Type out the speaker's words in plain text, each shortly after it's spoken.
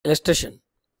Illustration.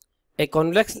 A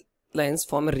convex lens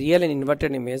forms a real and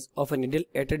inverted image of a needle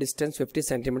at a distance 50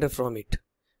 cm from it.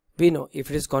 We know if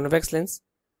it is convex lens,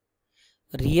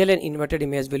 real and inverted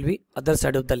image will be other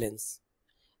side of the lens.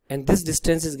 And this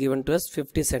distance is given to us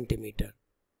 50 cm.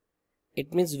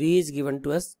 It means V is given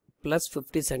to us plus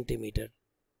 50 cm.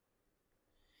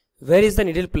 Where is the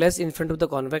needle placed in front of the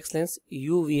convex lens?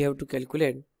 U we have to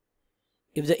calculate.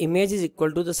 If the image is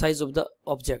equal to the size of the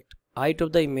object, height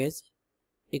of the image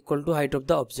equal to height of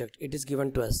the object, it is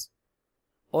given to us.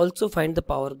 Also find the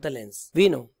power of the lens. We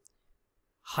know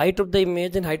height of the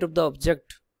image and height of the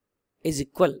object is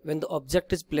equal when the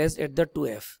object is placed at the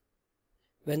 2f.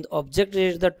 When the object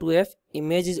is at the 2f,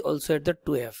 image is also at the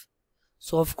 2f.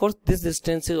 So of course this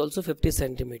distance is also 50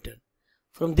 cm.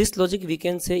 From this logic we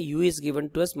can say U is given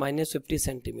to us minus 50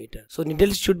 cm. So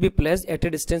needle should be placed at a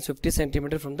distance 50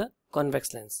 cm from the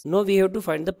convex lens. Now we have to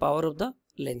find the power of the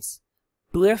lens.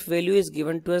 2f value is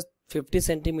given to us 50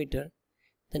 cm.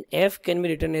 Then f can be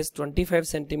written as 25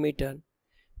 cm.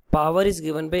 Power is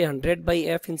given by 100 by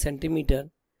f in centimeter.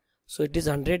 So it is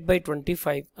 100 by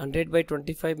 25. 100 by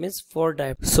 25 means 4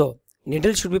 diopter. So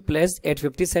needle should be placed at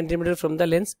 50 cm from the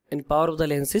lens and power of the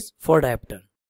lens is 4 diopter.